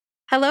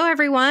Hello,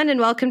 everyone, and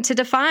welcome to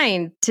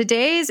Define.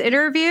 Today's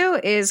interview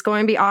is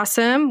going to be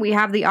awesome. We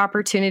have the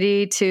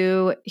opportunity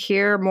to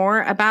hear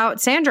more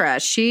about Sandra.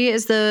 She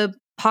is the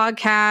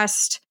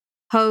podcast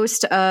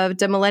host of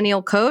The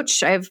Millennial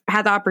Coach. I've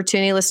had the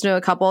opportunity to listen to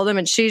a couple of them,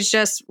 and she's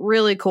just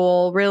really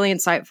cool, really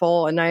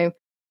insightful, and I'm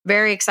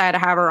very excited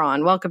to have her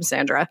on. Welcome,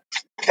 Sandra.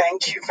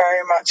 Thank you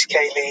very much,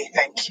 Kaylee.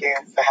 Thank you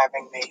for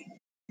having me.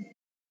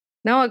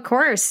 No, of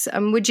course.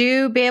 Would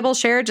you be able to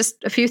share just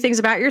a few things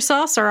about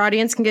yourself so our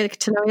audience can get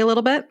to know you a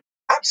little bit?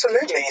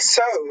 Absolutely.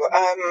 So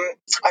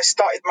I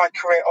started my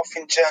career off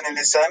in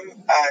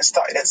journalism,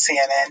 started at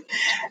CNN,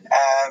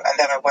 and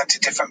then I went to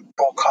different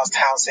broadcast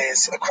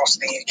houses across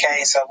the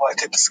UK. So I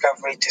worked at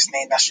Discovery,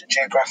 Disney, National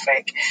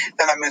Geographic.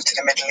 Then I moved to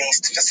the Middle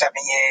East for 7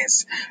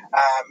 years,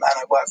 and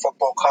I worked for a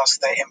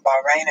broadcaster in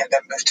Bahrain, and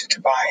then moved to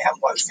Dubai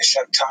and worked for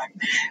Showtime,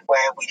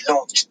 where we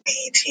launched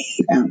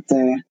BET out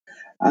there.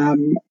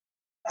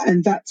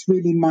 And that's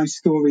really my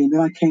story. And then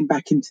I came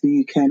back into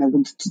the UK and I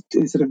wanted to,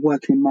 instead of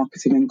working in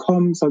marketing and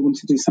comms, I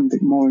wanted to do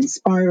something more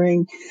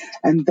inspiring.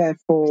 And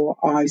therefore,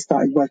 I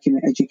started working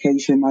in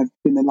education. I've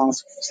been the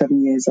last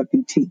 7 years, I've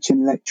been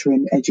teaching,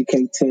 lecturing,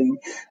 educating,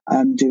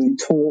 doing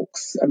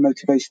talks,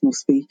 motivational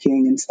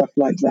speaking and stuff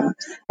like that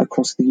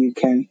across the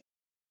UK.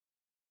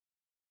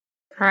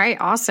 All right,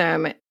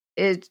 awesome.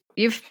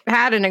 You've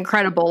had an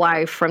incredible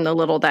life from the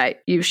little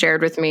that you've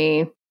shared with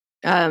me.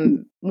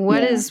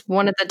 What's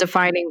one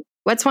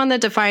of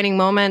the defining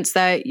moments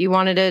that you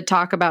wanted to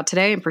talk about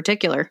today in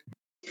particular?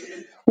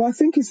 Well, I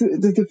think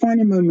the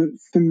defining moment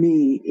for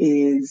me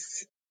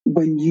is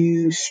when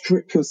you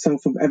strip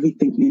yourself of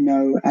everything you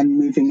know and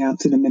moving out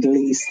to the Middle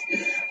East,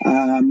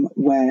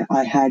 where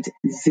I had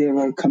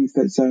zero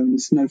comfort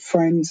zones, no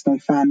friends, no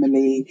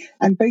family,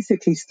 and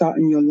basically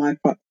starting your life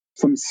up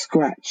from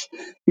scratch.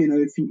 You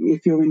know,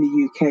 if you're in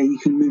the UK, you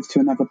can move to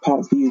another part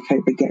of the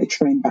UK, but get a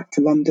train back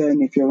to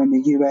London. If you're in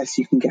the US,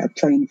 you can get a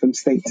plane from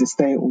state to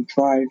state or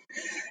drive.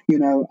 You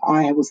know,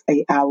 I was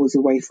 8 hours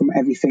away from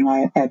everything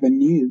I ever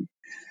knew.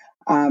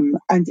 And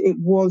it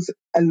was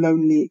a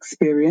lonely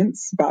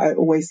experience, but I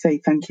always say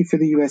thank you for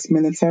the US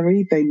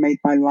military. They made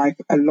my life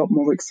a lot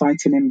more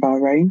exciting in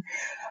Bahrain.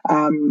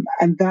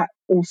 And that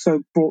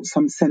also brought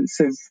some sense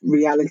of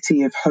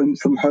reality of home,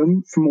 from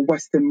a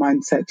Western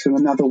mindset to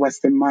another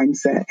Western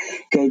mindset,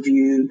 gave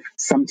you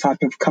some type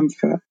of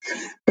comfort.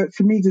 But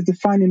for me, the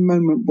defining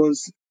moment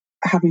was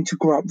having to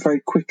grow up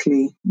very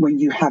quickly when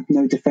you have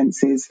no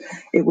defenses.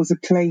 It was a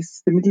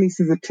place, the Middle East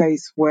is a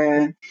place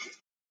where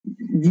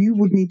you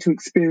would need to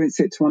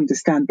experience it to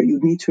understand, but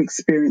you'd need to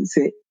experience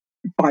it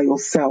by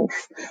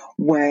yourself,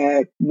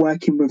 where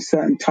working with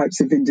certain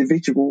types of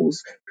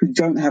individuals who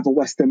don't have a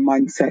Western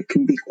mindset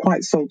can be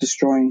quite soul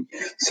destroying.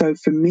 So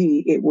for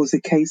me, it was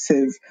a case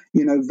of,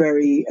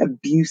 very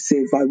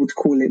abusive, I would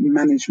call it,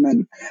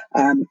 management,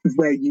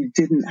 where you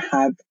didn't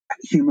have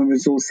human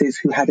resources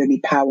who had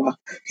any power.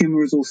 Human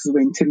resources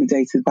were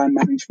intimidated by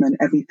management.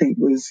 Everything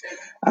was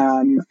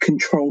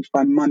controlled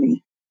by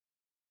money.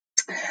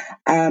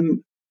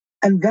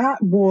 And that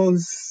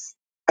was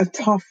a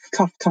tough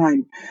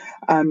time.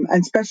 And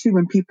especially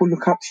when people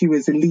look up to you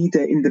as a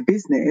leader in the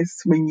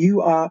business, when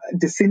you are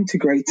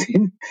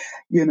disintegrating,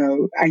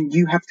 and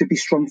you have to be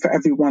strong for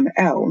everyone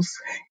else,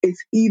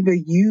 it's either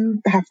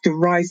you have to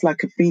rise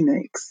like a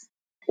phoenix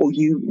or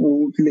you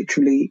will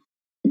literally,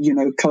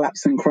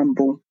 collapse and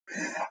crumble.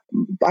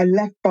 I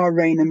left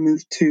Bahrain and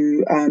moved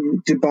to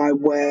Dubai,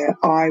 where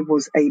I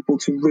was able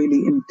to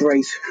really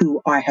embrace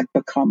who I had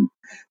become,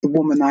 the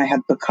woman I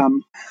had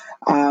become,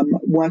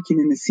 working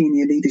in the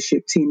senior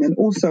leadership team, and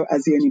also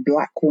as the only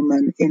Black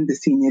woman in the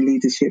senior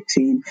leadership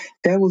team.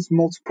 There was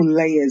multiple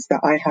layers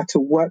that I had to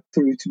work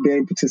through to be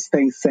able to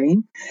stay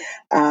sane,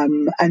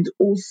 and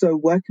also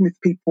working with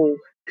people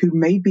who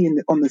may be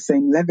on the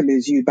same level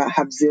as you but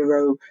have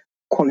zero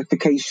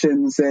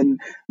qualifications, and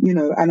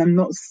I'm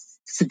not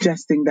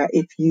suggesting that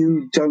if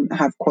you don't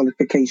have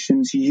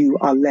qualifications, you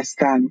are less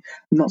than.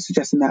 I'm not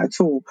suggesting that at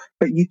all.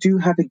 But you do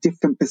have a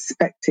different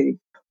perspective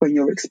when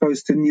you're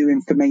exposed to new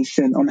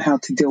information on how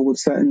to deal with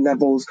certain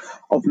levels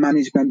of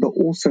management, but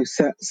also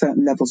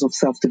certain levels of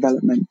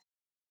self-development.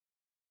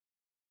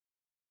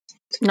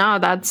 No,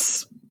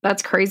 that's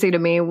crazy to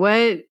me.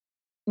 What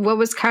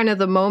was kind of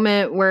the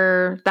moment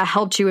where that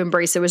helped you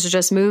embrace it? Was it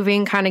just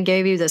moving kind of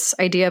gave you this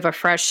idea of a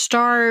fresh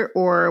start,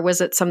 or was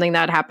it something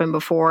that happened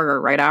before or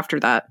right after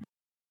that?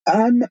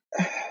 The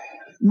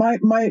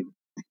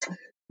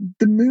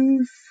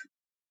move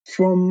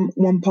from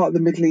one part of the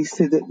Middle East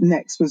to the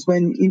next was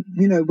when,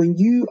 when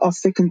you are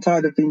sick and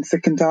tired of being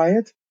sick and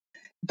tired,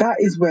 that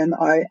is when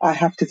I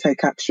have to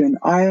take action.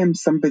 I am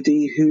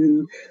somebody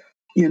who,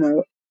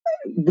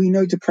 we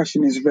know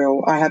depression is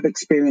real. I have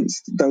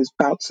experienced those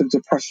bouts of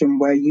depression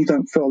where you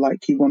don't feel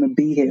like you want to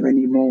be here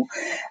anymore.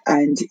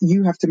 And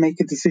you have to make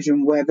a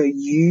decision whether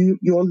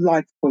your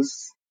life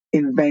was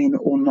in vain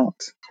or not.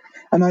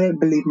 And I don't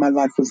believe my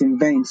life was in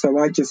vain. So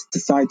I just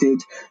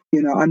decided,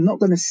 I'm not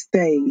going to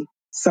stay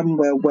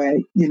somewhere where,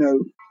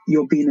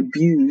 you're being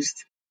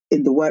abused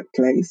in the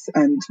workplace.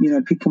 And,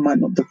 people might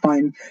not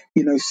define,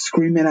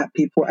 screaming at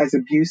people as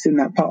abuse in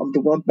that part of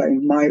the world. But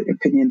in my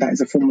opinion, that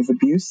is a form of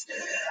abuse,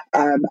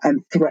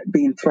 and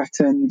being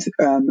threatened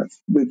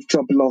with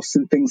job loss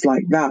and things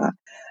like that.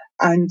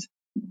 And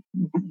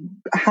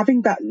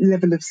having that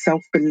level of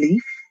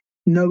self-belief,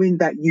 knowing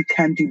that you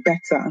can do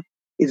better,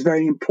 is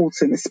very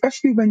important,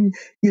 especially when,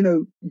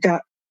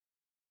 that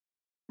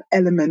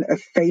element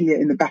of failure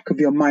in the back of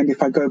your mind.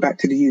 If I go back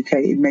to the UK,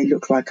 it may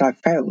look like I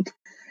failed.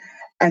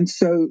 And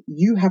so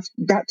you have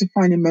that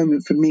defining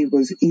moment for me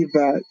was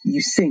either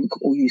you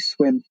sink or you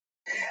swim.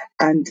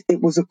 And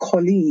it was a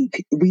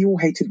colleague. We all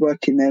hated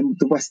working there,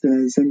 the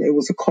Westerners. And it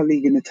was a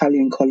colleague, an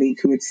Italian colleague,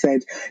 who had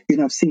said,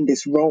 I've seen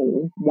this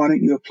role. Why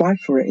don't you apply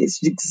for it? It's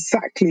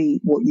exactly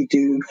what you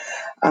do.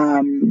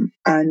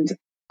 And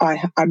I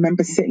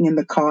remember sitting in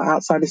the car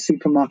outside a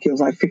supermarket. It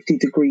was like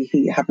 50-degree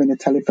heat, having a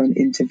telephone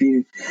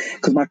interview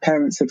because my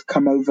parents had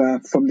come over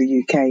from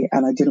the UK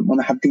and I didn't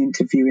want to have the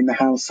interview in the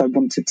house. I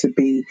wanted to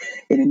be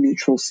in a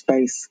neutral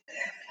space.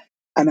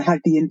 And I had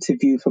the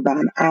interview for about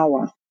an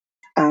hour.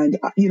 And,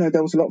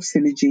 there was a lot of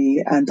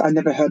synergy, and I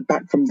never heard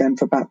back from them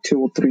for about 2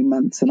 or 3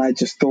 months. And I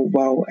just thought,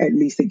 well, at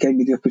least it gave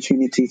me the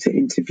opportunity to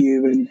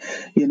interview and,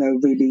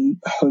 really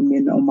hone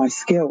in on my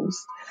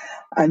skills.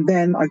 And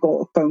then I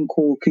got a phone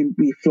call, can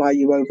we fly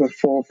you over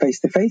for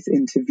face-to-face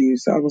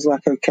interviews? So I was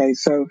like, okay.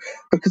 So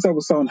because I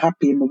was so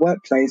unhappy in the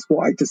workplace,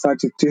 what I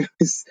decided to do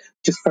is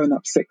just phone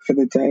up sick for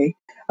the day.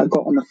 I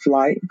got on a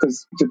flight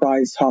because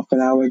Dubai is half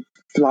an hour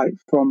flight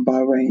from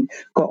Bahrain,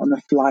 got on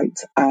a flight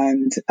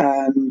and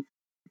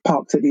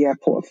parked at the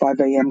airport at 5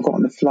 a.m., got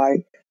on the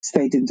flight,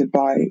 stayed in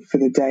Dubai for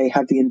the day,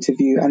 had the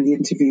interview, and the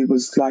interview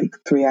was like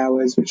 3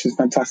 hours, which was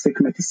fantastic.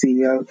 I met the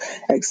CEO,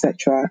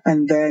 etc.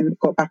 And then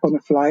got back on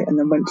the flight and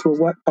then went to a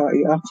work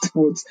party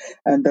afterwards.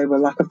 And they were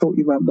like, I thought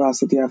you went well. I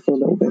said, yeah, I feel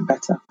a little bit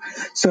better.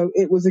 So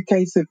it was a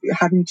case of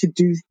having to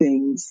do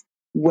things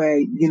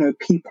where,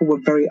 people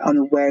were very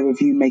unaware of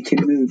you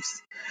making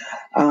moves.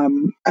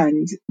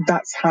 And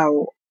that's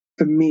how,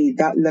 for me,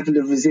 that level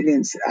of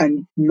resilience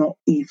and not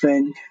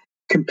even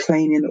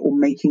complaining or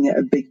making it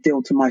a big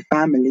deal to my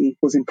family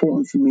was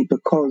important for me,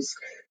 because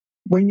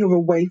when you're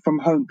away from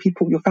home,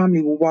 your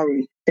family will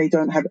worry. They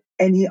don't have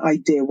any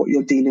idea what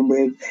you're dealing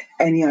with,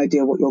 any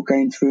idea what you're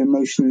going through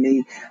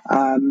emotionally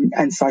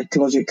and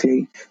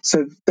psychologically.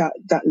 So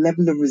that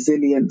level of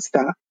resilience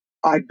that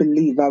I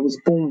believe I was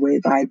born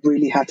with, I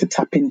really had to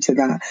tap into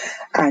that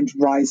and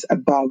rise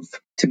above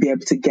to be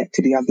able to get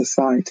to the other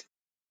side.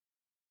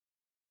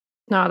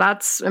 No,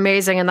 that's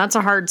amazing. And that's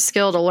a hard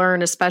skill to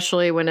learn,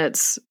 especially when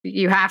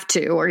you have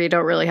to, or you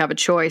don't really have a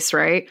choice,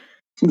 right?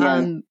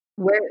 Yeah.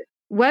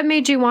 What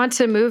made you want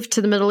to move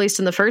to the Middle East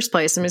in the first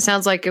place? I mean, it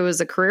sounds like it was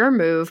a career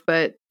move,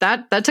 but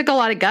that took a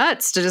lot of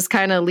guts to just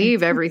kind of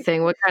leave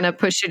everything. What kind of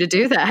pushed you to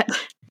do that?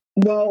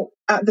 Well,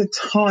 at the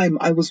time,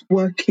 I was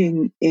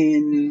working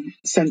in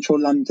central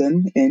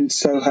London in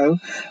Soho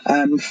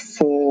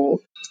for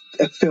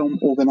a film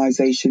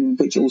organisation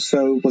which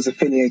also was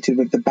affiliated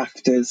with the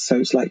BAFTAs. So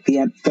it's like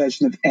the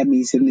version of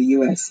Emmys in the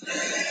US.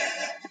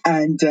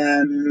 And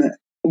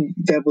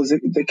there was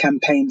the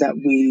campaign that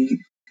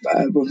we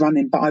were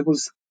running, but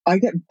I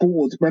get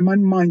bored when my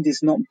mind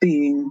is not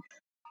being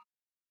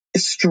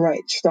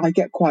stretched. I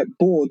get quite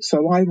bored.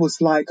 So I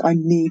was like, I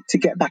need to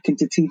get back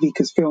into TV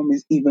because film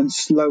is even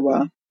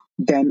slower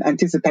than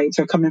anticipated.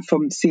 So coming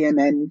from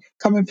CNN,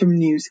 coming from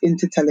news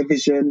into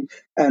television,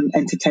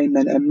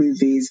 entertainment and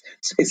movies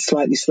is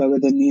slightly slower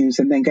than news.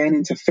 And then going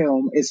into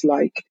film is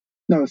like,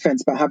 no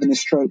offense, but having a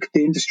stroke.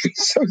 The industry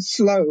is so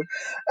slow.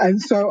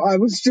 And so I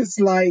was just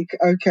like,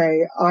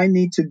 okay, I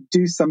need to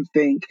do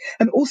something.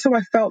 And also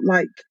I felt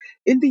like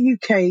in the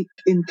UK,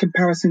 in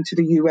comparison to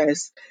the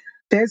US,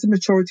 there's a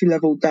maturity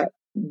level that,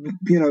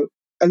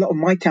 a lot of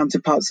my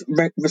counterparts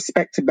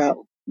respect about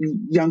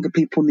younger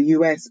people in the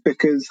US,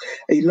 because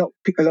a lot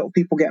of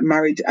people get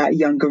married at a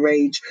younger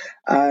age.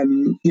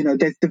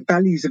 The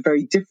values are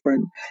very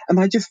different. And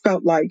I just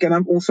felt like, and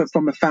I'm also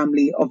from a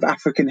family of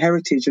African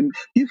heritage, and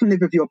you can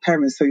live with your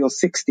parents till you're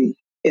 60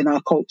 in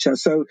our culture.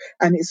 So,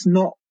 and it's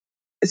not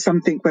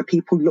something where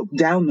people look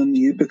down on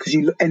you because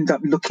you end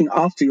up looking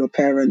after your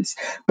parents.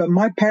 But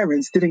my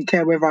parents didn't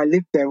care whether I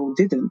lived there or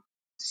didn't.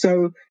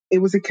 So it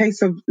was a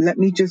case of, let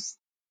me just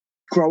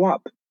grow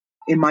up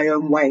in my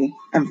own way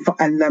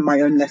and learn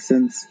my own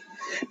lessons.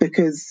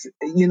 Because,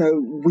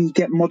 we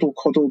get model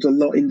coddled a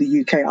lot in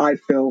the UK, I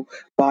feel,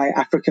 by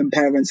African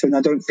parents. And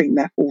I don't think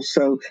that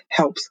also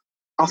helps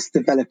us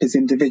develop as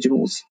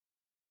individuals.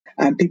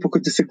 And people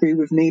could disagree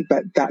with me,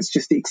 but that's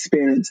just the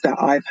experience that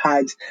I've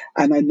had.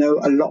 And I know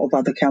a lot of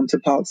other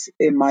counterparts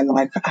in my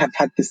life have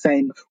had the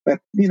same, where,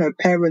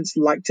 parents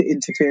like to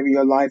interfere in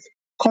your life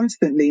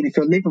constantly. And if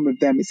you're living with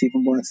them, it's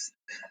even worse.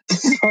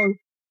 So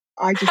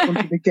I just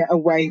wanted to get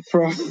away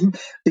from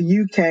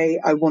the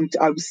UK. I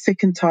was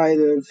sick and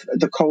tired of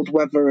the cold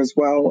weather as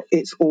well.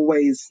 It's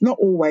not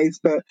always,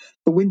 but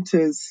the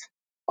winters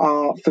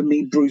are for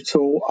me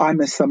brutal. I'm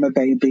a summer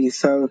baby.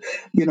 So,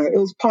 it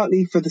was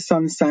partly for the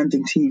sun, sand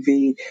and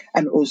TV,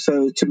 and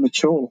also to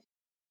mature.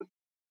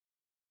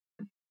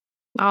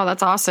 Oh,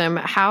 that's awesome.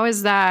 How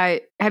is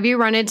that? Have you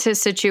run into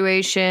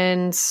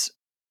situations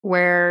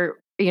where,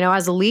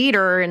 as a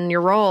leader in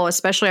your role,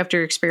 especially after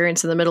your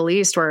experience in the Middle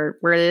East, where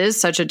it is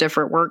such a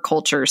different work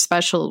culture,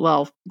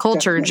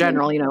 culture in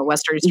Definitely. general,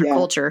 Western Eastern Yeah.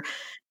 culture.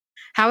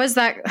 How is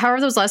that? How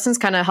are those lessons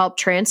kind of help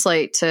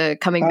translate to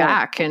coming Oh,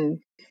 back and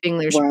being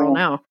leadership role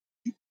wow. now?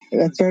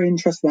 That's very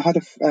interesting. I had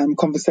a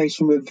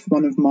conversation with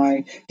one of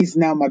he's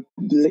now my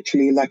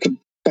literally like a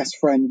best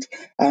friend.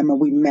 And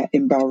we met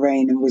in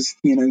Bahrain and was,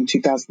 in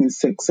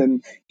 2006,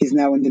 and he's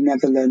now in the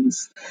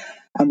Netherlands.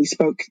 And we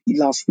spoke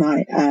last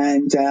night,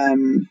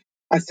 and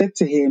I said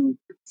to him,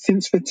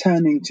 since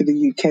returning to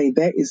the UK,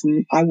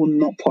 I will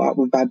not put up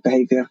with bad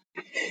behavior.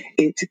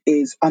 It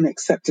is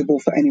unacceptable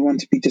for anyone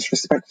to be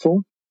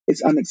disrespectful.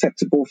 It's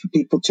unacceptable for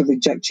people to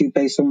reject you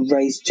based on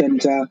race,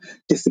 gender,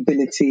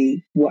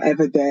 disability,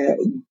 whatever their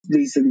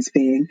reasons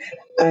being.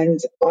 And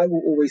I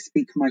will always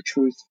speak my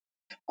truth.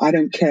 I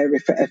don't care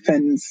if it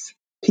offends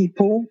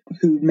people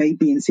who may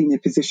be in senior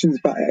positions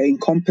but are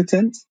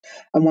incompetent.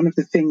 And one of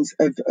the things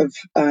of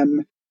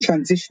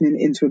transitioning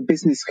into a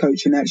business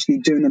coach and actually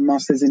doing a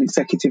master's in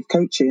executive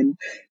coaching,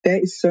 there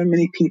is so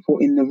many people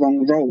in the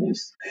wrong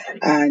roles.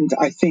 And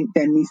I think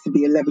there needs to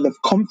be a level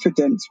of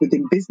confidence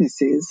within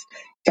businesses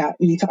that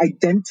need to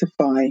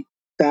identify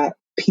that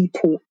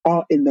people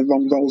are in the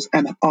wrong roles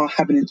and are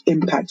having an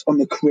impact on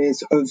the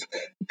careers of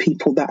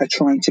people that are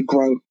trying to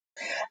grow.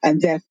 And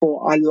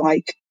therefore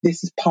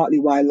this is partly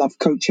why I love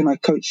coaching. I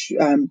coach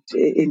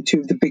in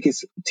two of the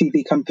biggest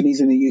TV companies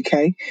in the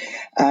UK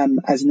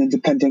as an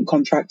independent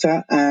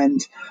contractor. And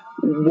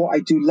what I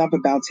do love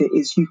about it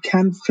is you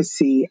can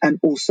foresee and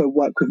also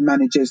work with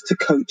managers to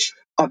coach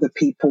other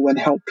people and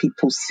help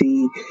people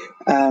see,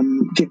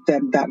 give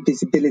them that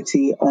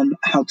visibility on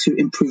how to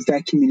improve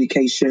their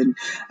communication.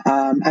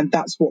 And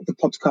that's what the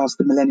podcast,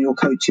 The Millennial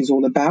Coach, is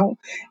all about.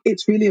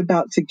 It's really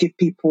about to give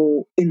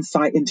people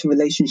insight into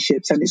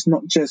relationships, and it's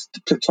not just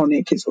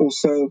platonic, it's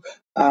also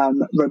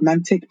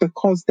romantic,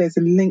 because there's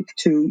a link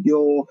to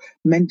your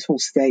mental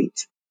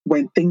state.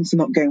 When things are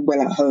not going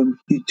well at home,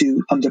 you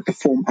do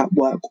underperform at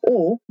work,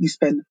 or you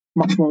spend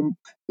much more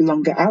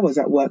longer hours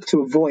at work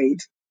to avoid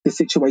the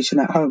situation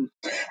at home.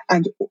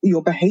 And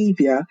your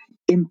behavior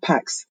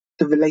impacts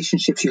the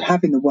relationships you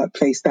have in the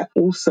workplace that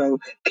also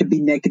can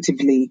be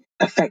negatively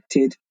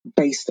affected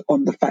based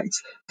on the fact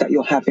that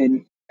you're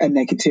having a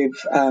negative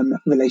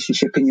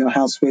relationship in your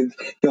house with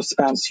your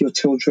spouse, your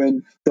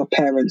children, your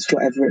parents,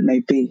 whatever it may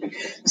be.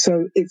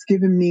 So it's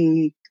given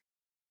me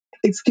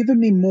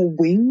more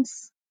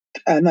wings,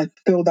 and I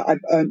feel that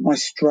I've earned my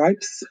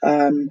stripes.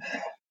 And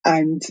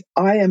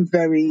I am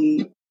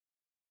very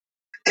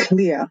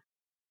clear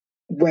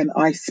when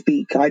I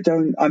speak.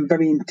 I'm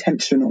very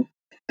intentional.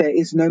 There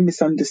is no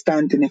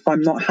misunderstanding. If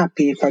I'm not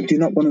happy, if I do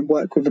not want to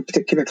work with a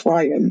particular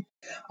client,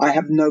 I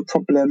have no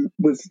problem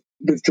with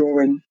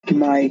withdrawing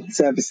my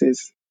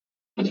services.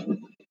 No,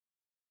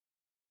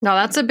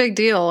 that's a big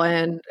deal.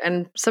 And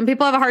some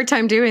people have a hard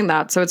time doing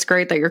that. So it's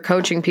great that you're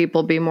coaching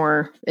people be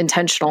more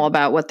intentional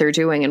about what they're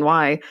doing and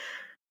why.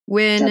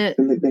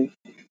 Absolutely.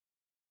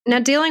 Now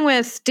dealing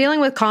with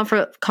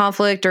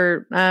conflict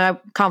or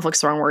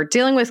conflict's the wrong word.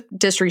 Dealing with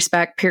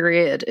disrespect,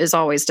 period, is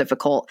always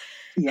difficult.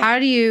 Yeah. How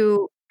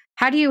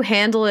do you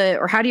handle it,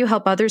 or how do you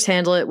help others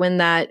handle it when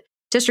that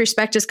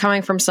disrespect is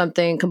coming from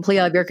something completely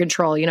out of your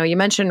control? You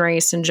mentioned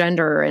race and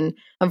gender, and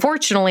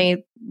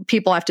unfortunately,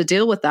 people have to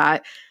deal with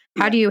that.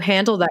 How do you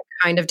handle that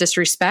kind of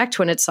disrespect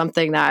when it's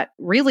something that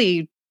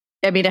really,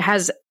 it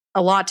has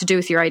a lot to do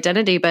with your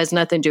identity, but has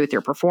nothing to do with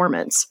your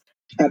performance?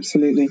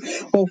 Absolutely.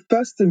 Well,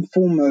 first and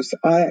foremost,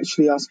 I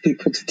actually ask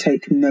people to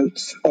take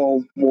notes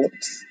of what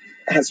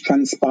has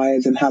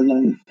transpired and how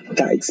long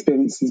that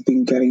experience has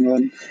been going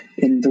on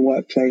in the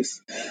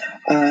workplace.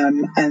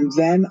 And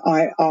then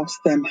I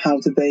ask them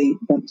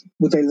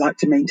would they like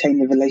to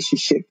maintain a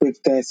relationship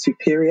with their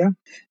superior?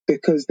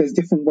 Because there's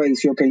different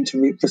ways you're going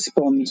to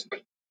respond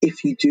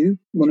if you do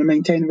want to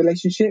maintain a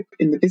relationship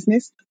in the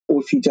business,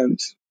 or if you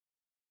don't.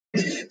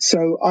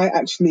 So I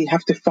actually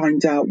have to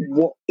find out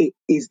what it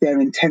is their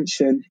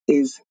intention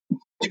is,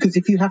 because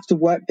if you have to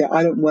work there,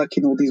 I don't work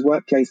in all these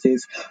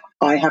workplaces.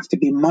 I have to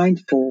be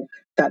mindful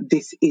that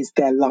this is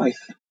their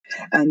life.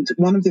 And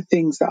one of the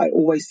things that I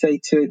always say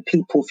to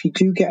people, if you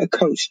do get a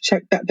coach,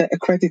 check that they're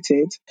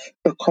accredited,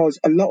 because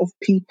a lot of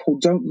people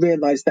don't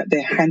realize that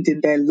they're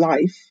handing their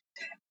life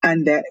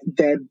and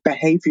their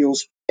behavioral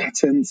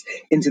patterns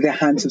into the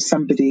hands of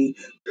somebody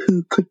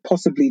who could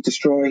possibly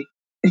destroy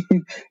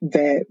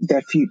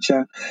their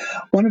future.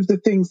 One of the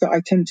things that I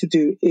tend to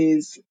do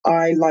is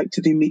I like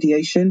to do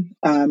mediation,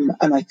 and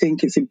I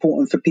think it's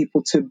important for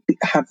people to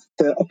have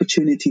the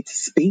opportunity to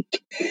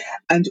speak,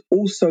 and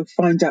also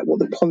find out what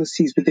the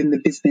policies within the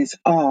business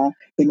are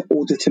in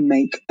order to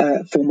make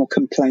a formal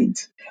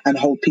complaint and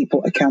hold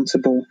people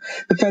accountable.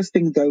 The first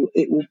thing, though,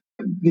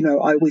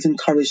 I always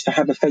encourage to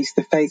have a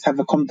face-to-face, have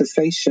a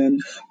conversation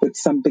with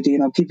somebody.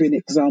 And I'll give you an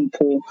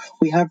example.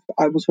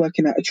 I was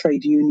working at a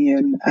trade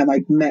union, and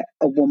I'd met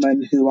a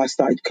woman who I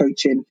started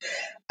coaching,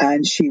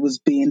 and she was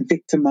being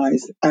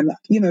victimized. And,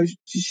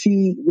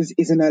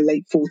 is in her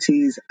late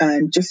 40s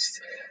and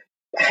just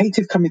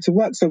hated coming to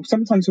work. So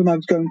sometimes when I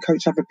would go and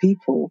coach other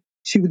people,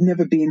 she would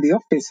never be in the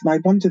office. And I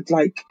wondered,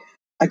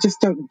 I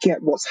just don't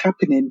get what's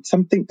happening.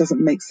 Something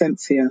doesn't make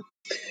sense here.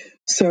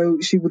 So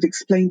she would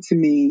explain to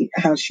me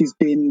how she's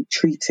been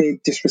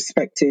treated,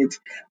 disrespected.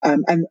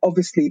 And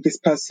obviously this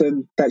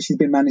person that she's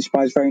been managed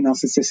by is very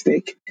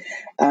narcissistic,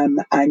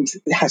 and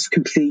has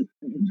complete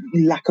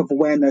lack of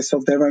awareness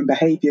of their own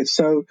behavior.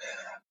 So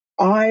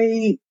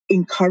I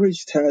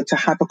encouraged her to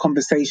have a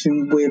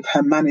conversation with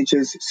her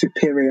manager's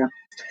superior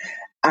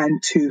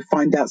and to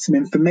find out some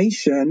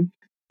information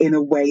in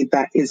a way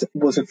that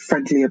was a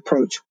friendly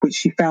approach, which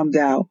she found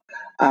out.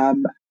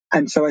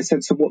 And so I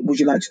said, so what would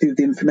you like to do with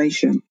the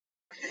information?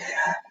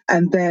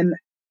 And then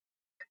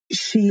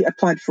she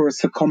applied for a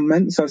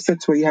secondment. So I said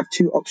to her, you have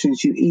two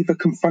options. You either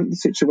confront the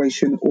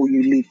situation or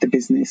you leave the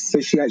business. So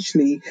she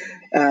actually,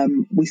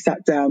 we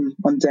sat down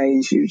one day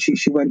and we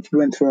went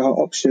through her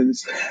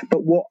options.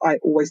 But what I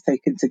always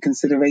take into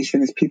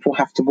consideration is people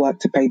have to work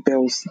to pay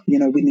bills. We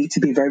need to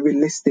be very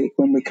realistic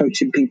when we're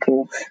coaching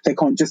people. They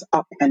can't just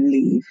up and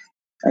leave.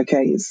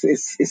 Okay,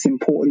 it's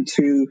important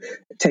to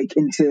take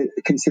into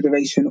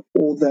consideration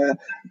all the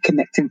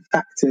connecting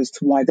factors to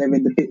why they're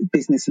in the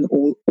business, and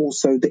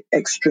also the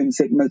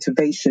extrinsic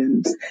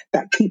motivations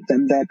that keep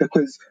them there.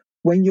 Because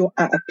when you're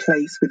at a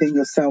place within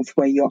yourself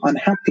where you're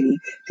unhappy,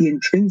 the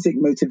intrinsic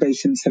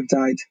motivations have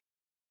died.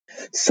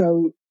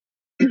 So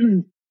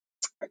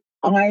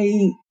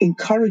I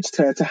encouraged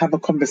her to have a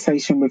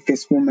conversation with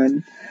this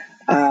woman,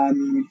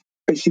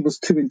 but she was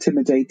too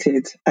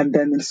intimidated. And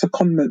then the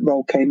secondment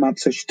role came up,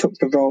 so she took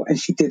the role and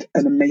she did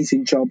an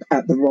amazing job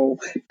at the role,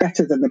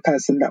 better than the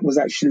person that was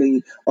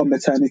actually on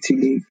maternity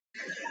leave.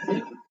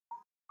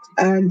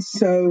 And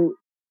so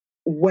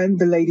when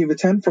the lady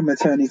returned from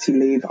maternity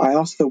leave, I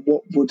asked her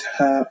what would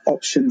her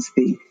options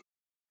be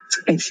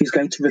if she's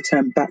going to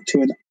return back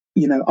to an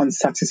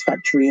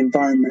unsatisfactory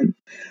environment.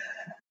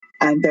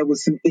 And there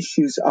was some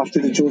issues after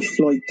the George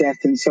Floyd death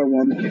and so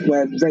on,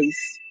 where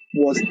race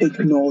was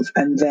ignored.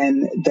 And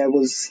then there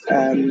was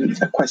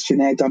a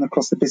questionnaire done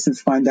across the business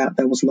to find out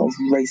there was a lot of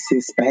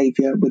racist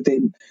behavior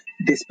within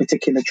this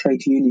particular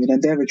trade union.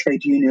 And they're a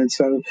trade union,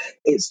 so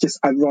it's just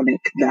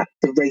ironic that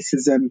the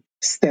racism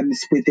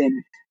stems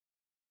within.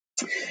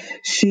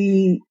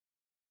 She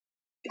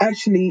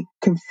actually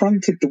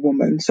confronted the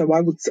woman. So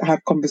I would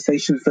have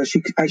conversations with her.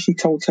 She actually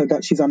told her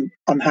that she's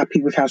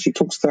unhappy with how she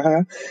talks to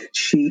her.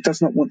 She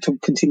does not want to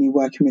continue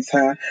working with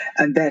her.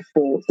 And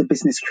therefore, the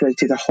business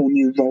created a whole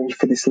new role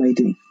for this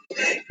lady.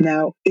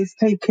 Now, it's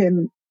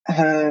taken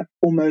her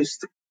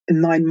almost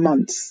 9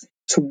 months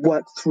to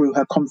work through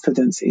her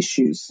confidence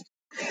issues.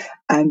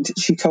 And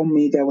she told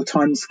me there were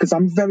times, because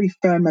I'm very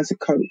firm as a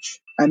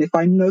coach, and if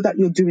I know that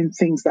you're doing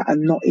things that are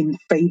not in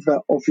favor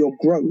of your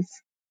growth,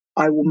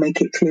 I will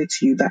make it clear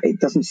to you that it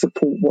doesn't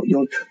support what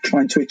you're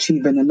trying to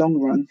achieve in the long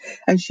run.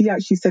 And she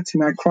actually said to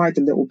me, I cried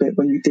a little bit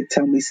when you did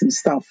tell me some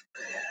stuff.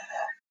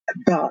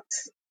 But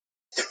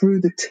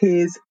through the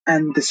tears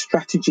and the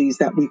strategies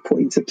that we put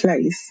into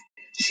place,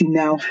 she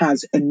now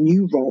has a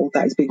new role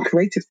that has been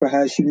created for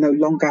her. She no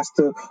longer has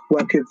to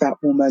work with that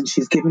woman.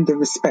 She's given the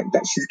respect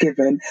that she's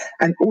given.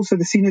 And also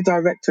the senior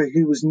director,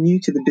 who was new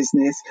to the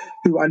business,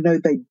 who I know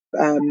they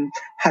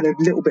had a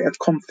little bit of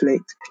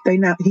conflict, he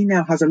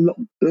now has a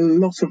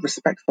lot of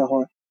respect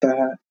for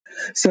her.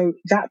 So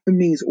that for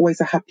me is always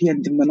a happy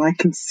ending, when I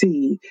can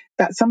see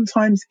that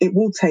sometimes it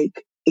will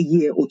take a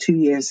year or 2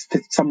 years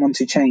for someone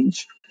to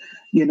change,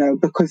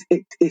 because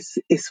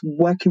it's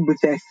working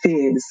with their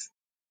fears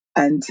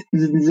and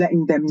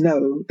letting them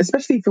know,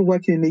 especially if you're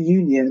working in a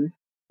union,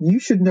 you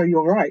should know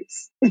your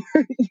rights.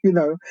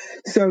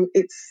 So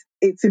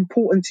it's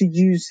important to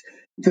use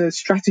the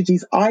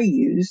strategies I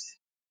use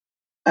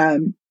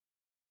in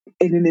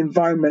an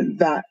environment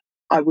that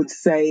I would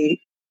say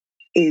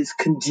is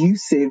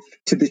conducive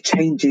to the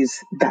changes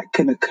that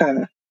can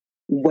occur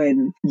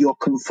when you're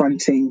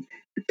confronting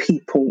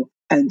people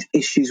and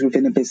issues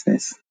within a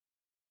business.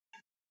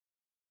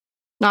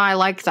 No, I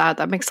like that.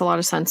 That makes a lot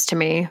of sense to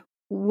me.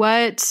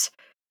 When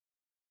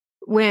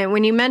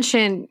you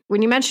mention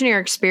your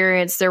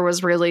experience, there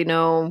was really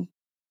no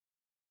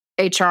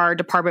HR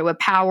department with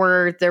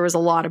power. There was a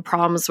lot of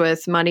problems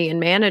with money and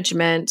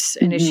management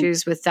and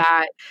issues with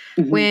that.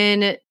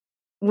 Mm-hmm.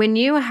 When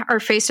you are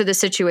faced with a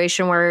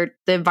situation where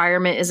the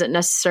environment isn't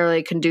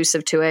necessarily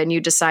conducive to it, and you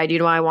decide,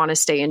 I want to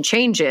stay and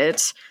change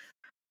it,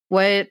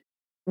 what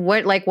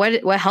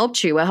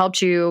helped you? What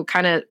helped you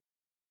kind of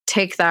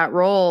take that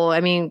role? I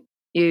mean,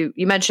 you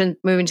mentioned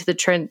moving to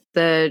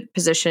the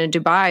position in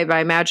Dubai, but I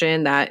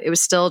imagine that it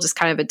was still just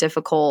kind of a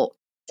difficult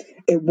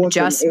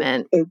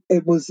adjustment.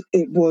 It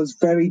was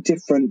very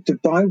different.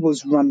 Dubai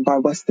was run by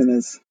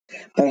Westerners.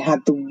 They had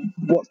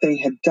what they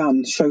had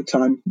done,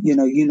 Showtime,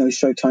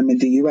 Showtime in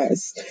the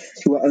US,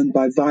 who were owned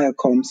by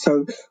Viacom.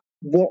 So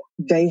what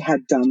they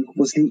had done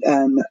was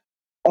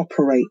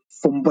operate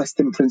from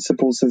Western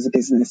principles as a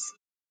business.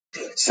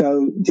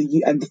 So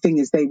the thing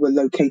is, they were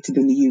located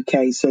in the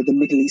UK. So the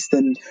Middle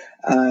Eastern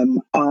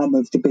arm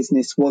of the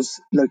business was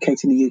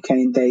located in the UK,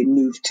 and they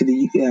moved to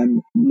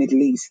the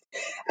Middle East.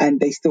 And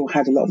they still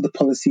had a lot of the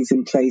policies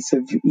in place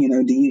of,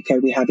 the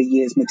UK, we have a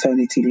year's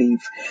maternity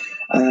leave,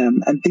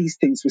 and these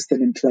things were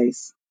still in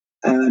place.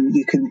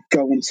 You can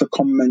go on to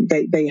comment.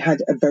 They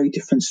had a very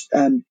different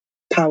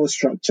power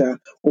structure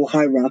or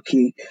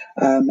hierarchy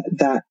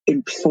that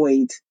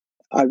employed,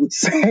 I would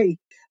say,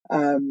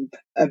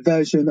 a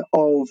version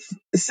of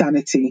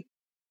sanity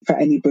for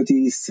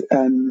anybody's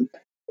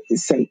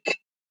sake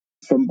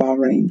from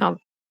Bahrain. Oh,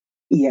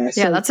 yeah,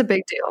 that's a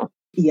big deal.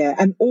 Yeah,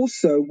 and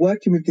also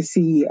working with the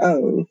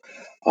CEO,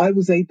 I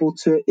was able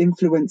to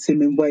influence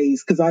him in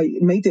ways, because I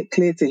made it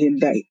clear to him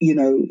that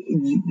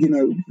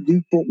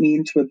you brought me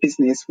into a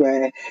business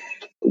where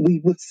we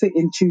would sit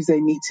in Tuesday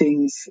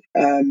meetings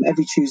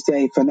every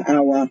Tuesday for an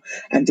hour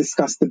and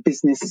discuss the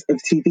business of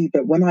TV.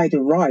 But when I'd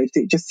arrived,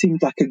 it just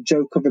seemed like a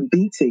joke of a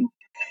meeting.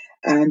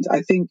 And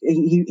I think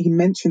he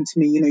mentioned to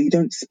me, you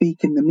don't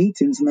speak in the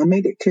meetings. And I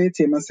made it clear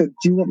to him. I said,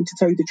 do you want me to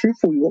tell you the truth,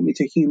 or you want me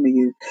to humor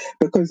you?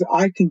 Because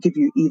I can give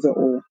you either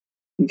or.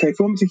 Okay, if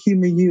you want me to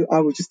humor you, I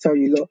would just tell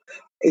you, look,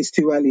 it's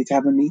too early to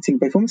have a meeting.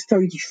 But if you want me to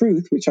tell you the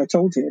truth, which I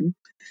told him,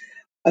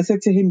 I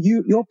said to him,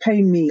 you're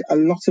paying me a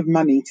lot of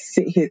money to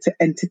sit here to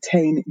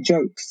entertain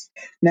jokes.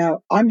 Now,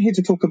 I'm here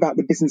to talk about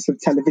the business of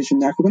television.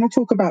 Now, if we're going to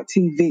talk about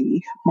TV,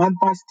 my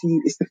advice to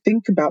you is to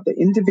think about the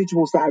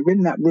individuals that are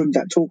in that room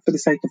that talk for the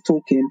sake of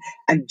talking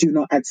and do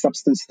not add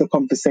substance to the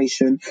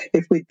conversation.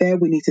 If we're there,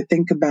 we need to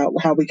think about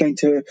how we're going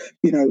to,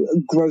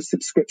 grow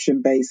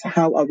subscription base.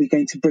 How are we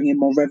going to bring in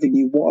more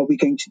revenue? What are we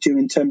going to do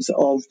in terms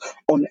of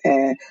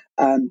on-air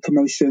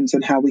promotions,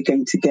 and how we're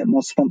going to get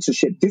more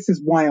sponsorship? This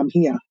is why I'm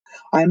here.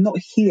 I am not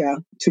here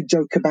to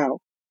joke about.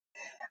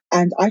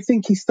 And I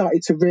think he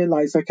started to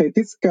realize, okay,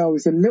 this girl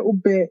is a little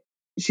bit,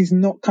 she's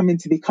not coming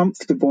to be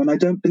comfortable. And I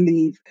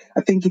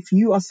think if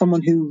you are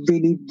someone who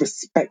really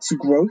respects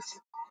growth,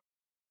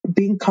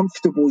 being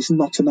comfortable is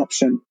not an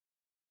option.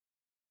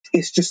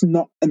 It's just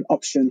not an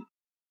option.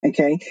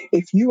 Okay.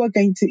 If you are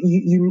going to,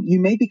 you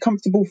may be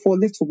comfortable for a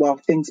little while,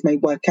 things may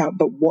work out,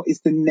 but what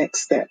is the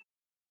next step?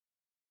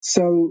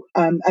 So,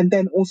 and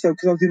then also,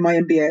 because I was doing my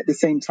MBA at the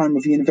same time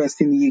of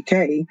university in the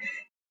UK,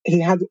 he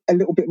had a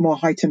little bit more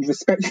heightened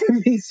respect for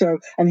me. So,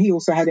 and he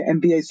also had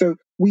an MBA. So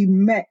we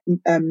met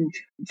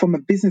from a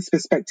business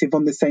perspective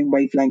on the same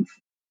wavelength,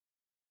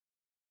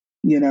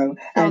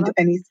 and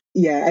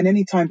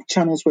anytime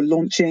channels were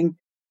launching,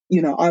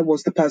 I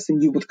was the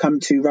person you would come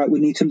to, right?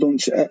 We need to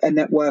launch a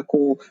network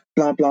or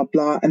blah, blah,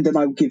 blah. And then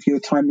I would give you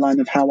a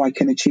timeline of how I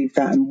can achieve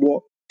that and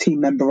what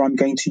team member I'm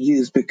going to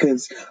use,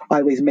 because I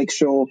always make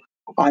sure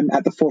I'm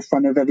at the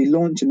forefront of every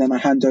launch, and then I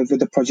hand over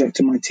the project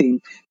to my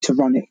team to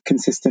run it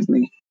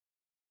consistently.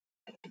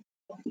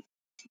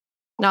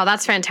 No,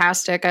 that's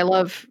fantastic. I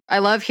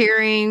love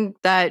hearing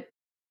that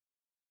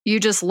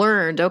you just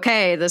learned,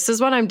 okay, this is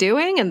what I'm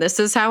doing and this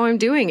is how I'm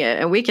doing it.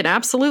 And we can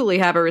absolutely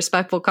have a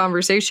respectful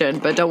conversation,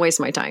 but don't waste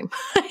my time.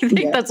 I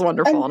think that's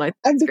wonderful. And I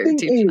think it's great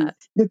to teach that.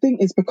 The thing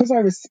is, because I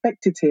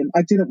respected him,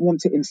 I didn't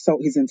want to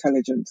insult his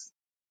intelligence.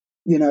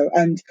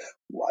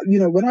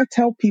 When I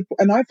tell people,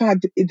 and I've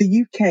had in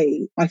the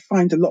UK, I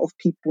find a lot of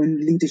people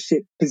in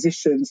leadership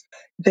positions,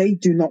 they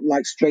do not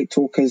like straight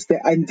talkers.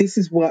 And this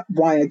is why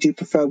I do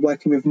prefer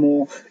working with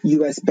more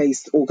US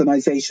based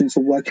organizations,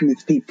 or working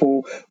with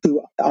people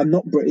who are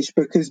not British,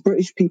 because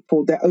British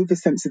people, they're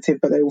oversensitive,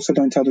 but they also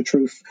don't tell the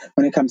truth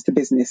when it comes to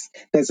business.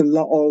 There's a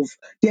lot of,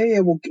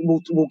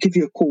 we'll give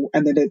you a call,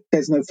 and then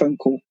there's no phone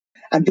call.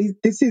 And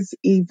this is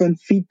even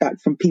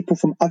feedback from people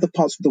from other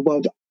parts of the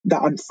world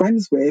that I'm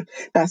friends with,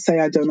 that say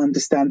I don't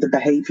understand the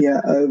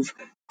behavior of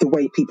the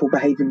way people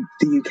behave in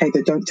the UK.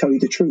 They don't tell you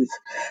the truth.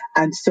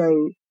 And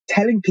so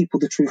telling people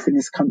the truth in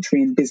this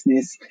country in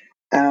business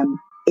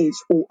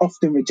is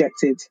often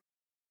rejected.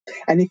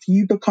 And if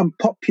you become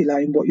popular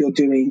in what you're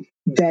doing,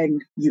 then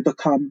you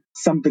become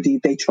somebody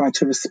they try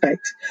to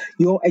respect.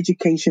 Your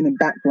education and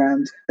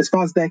background, as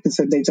far as they're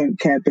concerned, they don't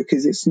care,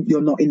 because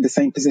you're not in the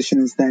same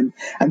position as them.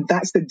 And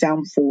that's the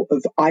downfall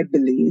of, I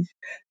believe,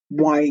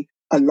 why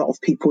a lot of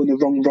people in the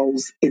wrong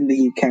roles in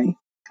the UK.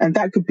 And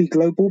that could be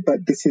global,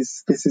 but this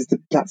is the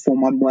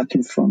platform I'm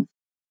working from.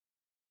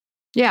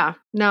 Yeah,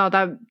 no,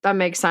 that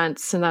makes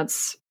sense. And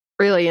that's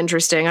really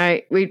interesting.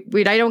 I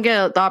don't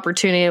get the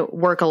opportunity to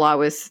work a lot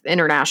with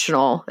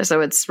international,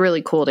 so it's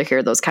really cool to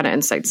hear those kind of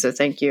insights. So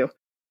thank you.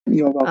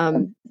 You're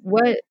welcome.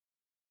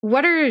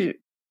 What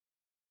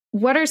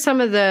are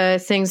some of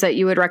the things that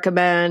you would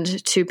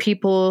recommend to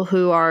people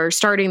who are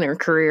starting their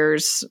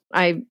careers?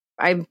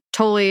 I'm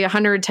totally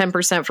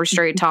 110% for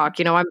straight talk.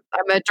 I'm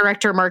a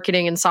director of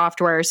marketing and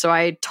software, so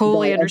I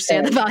totally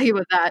understand the value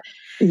of that.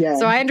 Yeah,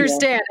 so I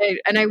understand,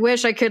 and I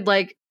wish I could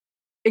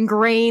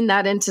ingrain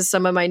that into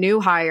some of my new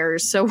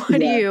hires. So what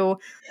do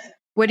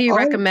you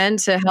recommend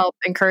to help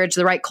encourage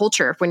the right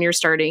culture when you're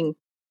starting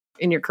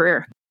in your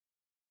career?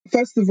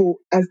 First of all,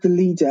 as the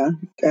leader,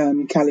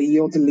 Callie,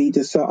 you're the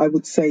leader. So I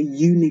would say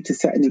you need to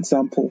set an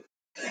example,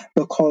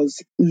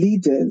 because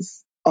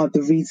leaders are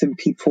the reason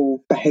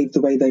people behave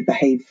the way they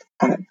behave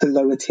at the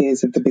lower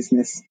tiers of the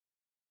business.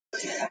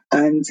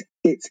 And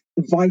it's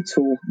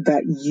vital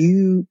that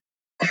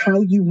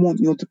how you want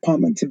your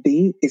department to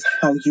be is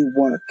how you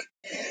work.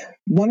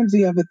 One of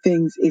the other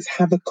things is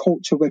have a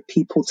culture where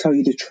people tell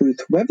you the truth,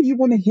 whether you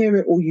want to hear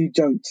it or you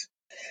don't.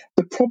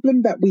 The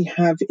problem that we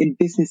have in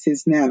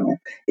businesses now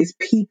is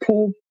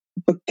people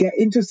get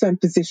into a certain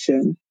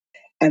position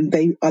and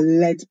they are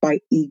led by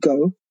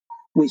ego,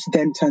 which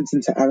then turns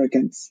into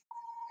arrogance.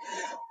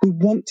 We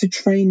want to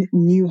train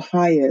new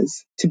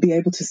hires to be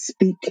able to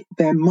speak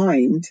their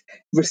mind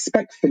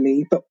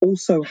respectfully, but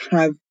also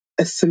have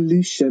a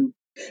solution,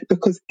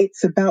 because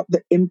it's about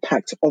the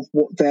impact of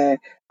what their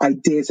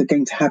ideas are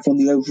going to have on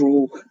the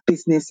overall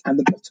business and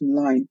the bottom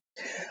line.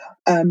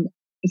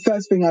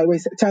 First thing I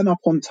always say, turn up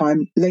on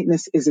time.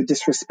 Lateness is a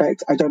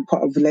disrespect. I don't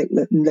put up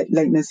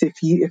lateness.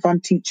 If I'm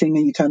teaching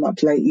and you turn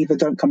up late, either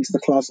don't come to the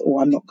class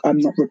or I'm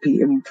not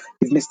repeating.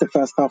 You've missed the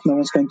first half. No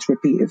one's going to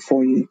repeat it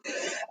for you.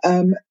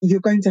 You're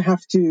going to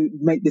have to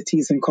make the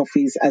teas and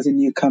coffees as a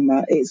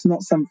newcomer. It's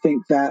not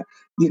something that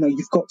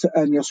you've got to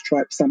earn your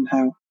stripes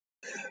somehow.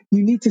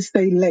 You need to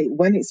stay late.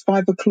 When it's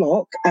 5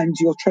 o'clock and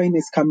your train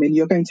is coming,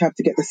 you're going to have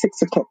to get the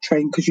 6 o'clock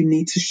train, because you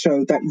need to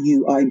show that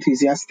you are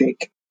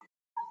enthusiastic.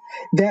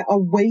 There are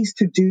ways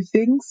to do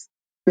things,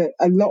 but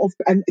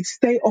and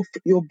stay off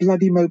your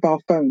bloody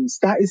mobile phones.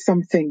 That is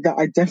something that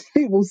I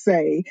definitely will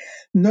say.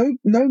 No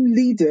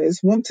leaders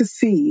want to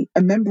see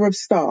a member of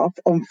staff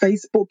on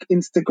Facebook,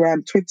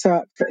 Instagram,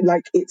 Twitter.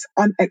 Like, it's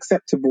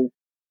unacceptable.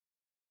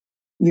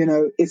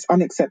 It's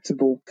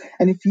unacceptable.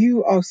 And if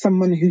you are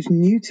someone who's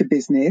new to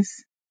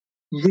business,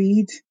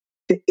 read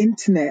the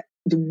internet.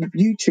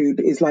 YouTube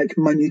is like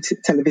my new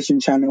television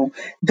channel.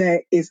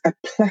 There is a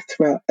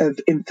plethora of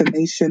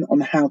information on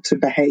how to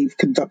behave,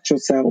 conduct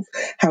yourself,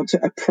 how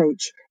to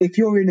approach. If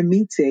you're in a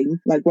meeting,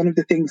 like one of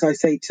the things I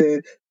say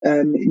to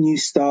new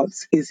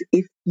starts is,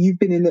 if you've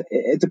been in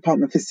a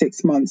department for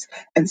 6 months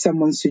and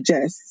someone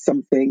suggests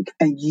something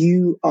and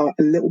you are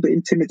a little bit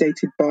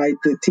intimidated by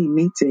the team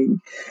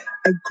meeting,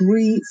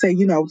 say,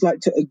 I would like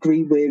to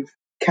agree with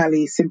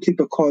Callie, simply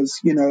because,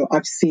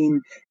 I've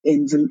seen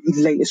in the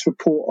latest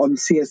report on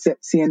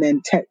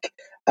CNN Tech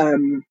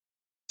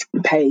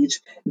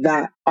page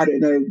that, I don't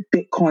know,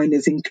 Bitcoin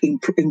is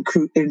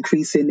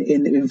increasing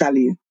in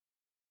value.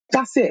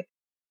 That's it.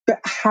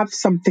 But have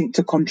something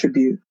to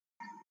contribute.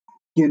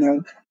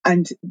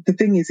 And the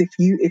thing is,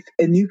 if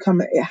a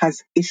newcomer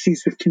has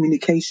issues with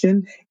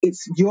communication,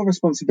 it's your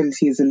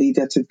responsibility as a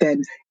leader to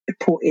then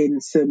put in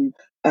some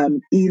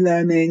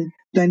e-learning,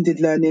 blended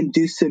learning,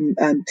 do some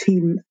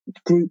team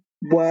group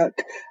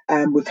work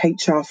with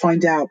HR,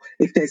 find out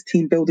if there's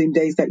team building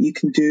days that you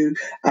can do,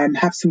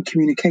 have some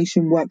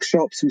communication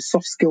workshops, some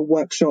soft skill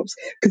workshops,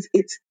 because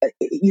it's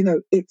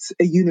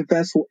a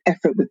universal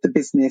effort with the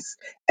business.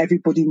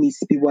 Everybody needs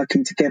to be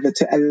working together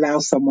to allow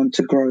someone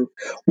to grow.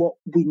 What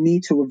we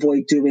need to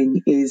avoid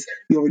doing is,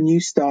 you're a new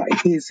start,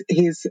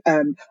 here's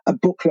a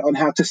booklet on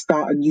how to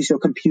start and use your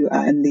computer,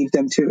 and leave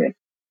them to it.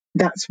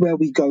 That's where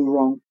we go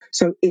wrong.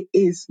 So it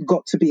is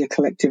got to be a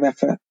collective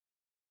effort.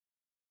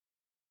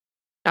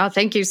 Oh,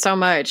 thank you so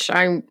much.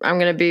 I'm going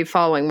to be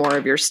following more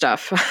of your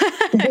stuff.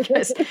 I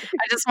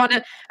just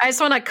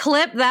want to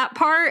clip that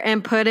part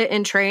and put it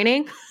in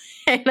training.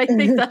 And I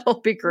think that'll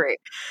be great.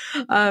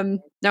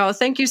 No,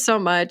 thank you so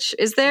much.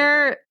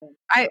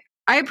 I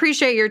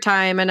appreciate your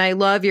time, and I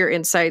love your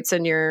insights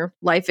and your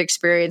life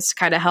experience to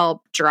kind of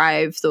help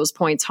drive those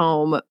points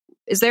home.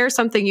 Is there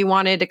something you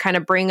wanted to kind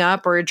of bring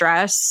up or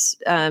address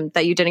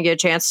that you didn't get a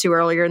chance to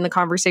earlier in the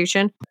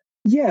conversation?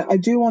 Yeah, I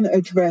do want to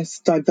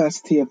address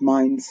diversity of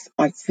minds.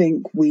 I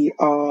think we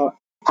are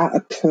at a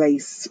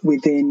place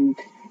within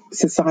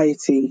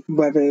society,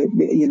 whether,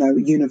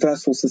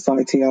 universal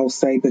society, I'll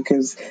say,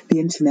 because the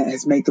internet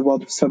has made the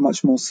world so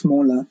much more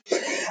smaller.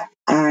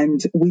 And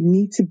we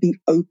need to be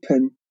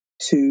open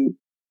to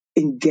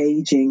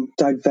engaging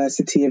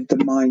diversity of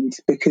the mind,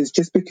 because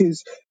just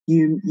because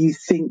you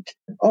think,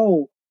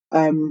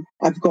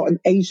 I've got an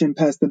Asian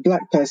person, a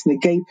black person, a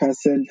gay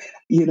person,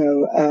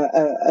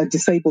 a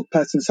disabled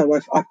person, so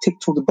I've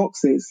ticked all the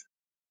boxes.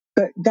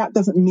 But that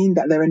doesn't mean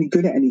that they're any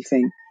good at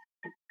anything.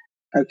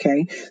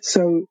 Okay,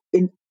 so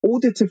in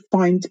order to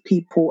find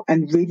people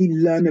and really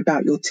learn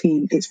about your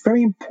team, it's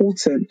very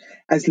important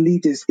as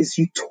leaders is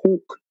you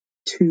talk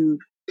to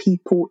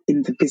people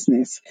in the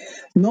business,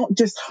 not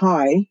just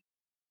hi.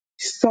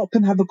 Stop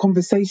and have a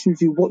conversation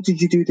with you. What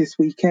did you do this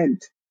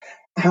weekend?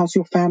 How's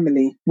your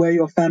family? Where are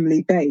your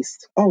family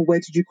based? Oh, where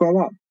did you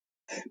grow up?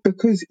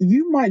 Because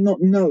you might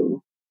not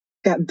know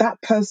that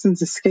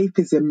person's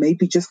escapism may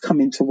be just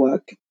coming to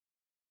work.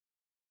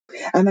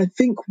 And I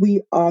think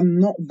we are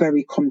not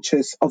very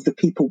conscious of the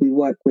people we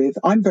work with.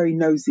 I'm very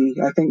nosy.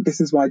 I think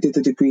this is why I did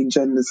a degree in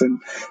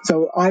journalism.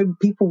 So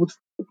people would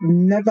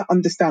never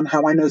understand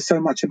how I know so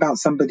much about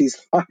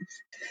somebody's life.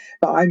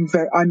 But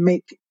I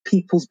make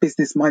people's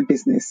business my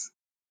business.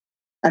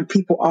 And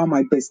people are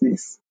my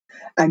business.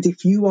 And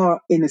if you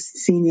are in a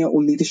senior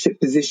or leadership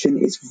position,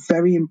 it's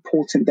very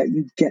important that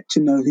you get to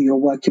know who you're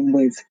working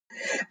with,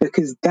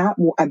 because that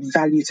will add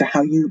value to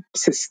how you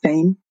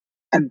sustain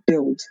and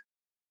build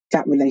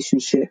that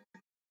relationship.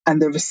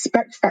 And the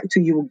respect factor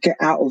you will get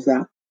out of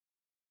that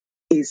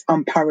is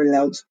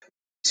unparalleled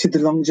to the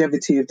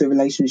longevity of the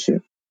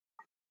relationship.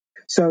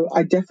 So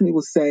I definitely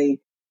will say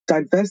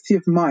diversity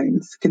of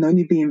minds can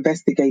only be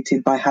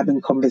investigated by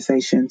having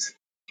conversations.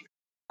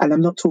 And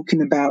I'm not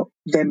talking about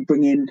them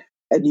bringing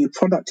a new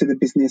product to the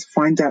business.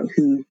 Find out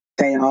who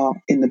they are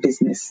in the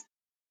business.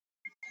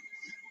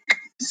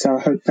 So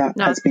I hope that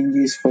No. has been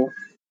useful.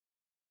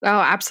 Oh,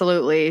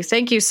 absolutely.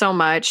 Thank you so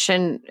much.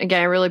 And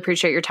again, I really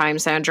appreciate your time,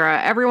 Sandra.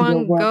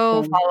 Everyone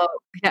go follow.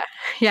 Yeah.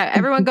 Yeah.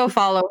 Everyone go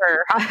follow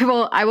her.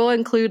 I will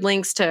include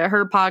links to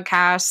her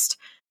podcast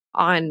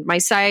on my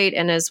site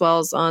and as well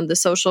as on the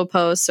social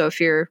posts. So if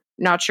you're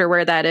not sure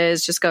where that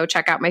is, just go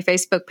check out my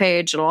Facebook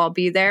page. It'll all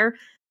be there.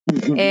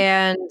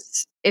 And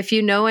if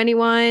you know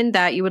anyone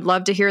that you would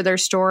love to hear their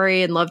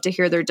story and love to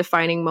hear their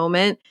defining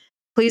moment,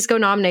 please go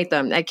nominate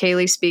them at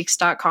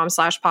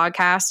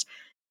kayleespeaks.com/podcast.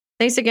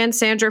 Thanks again,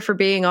 Sandra, for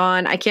being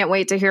on. I can't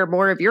wait to hear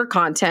more of your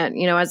content.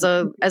 As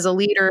a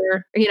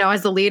leader,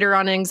 as the leader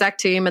on an exec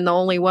team and the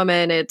only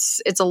woman,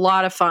 it's a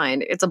lot of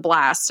fun. It's a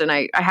blast, and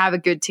I have a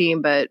good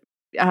team, but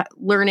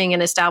learning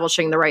and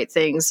establishing the right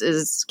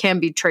things can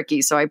be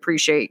tricky. So I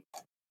appreciate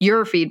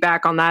your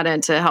feedback on that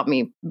end to help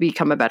me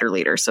become a better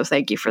leader. So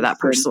thank you for that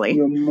personally.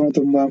 You're more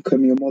than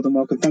welcome. You're more than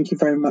welcome. Thank you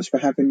very much for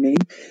having me,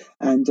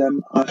 and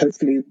I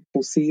hopefully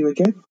will see you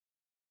again.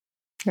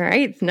 All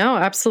right. No,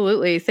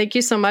 absolutely. Thank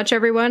you so much,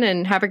 everyone,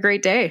 and have a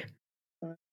great day.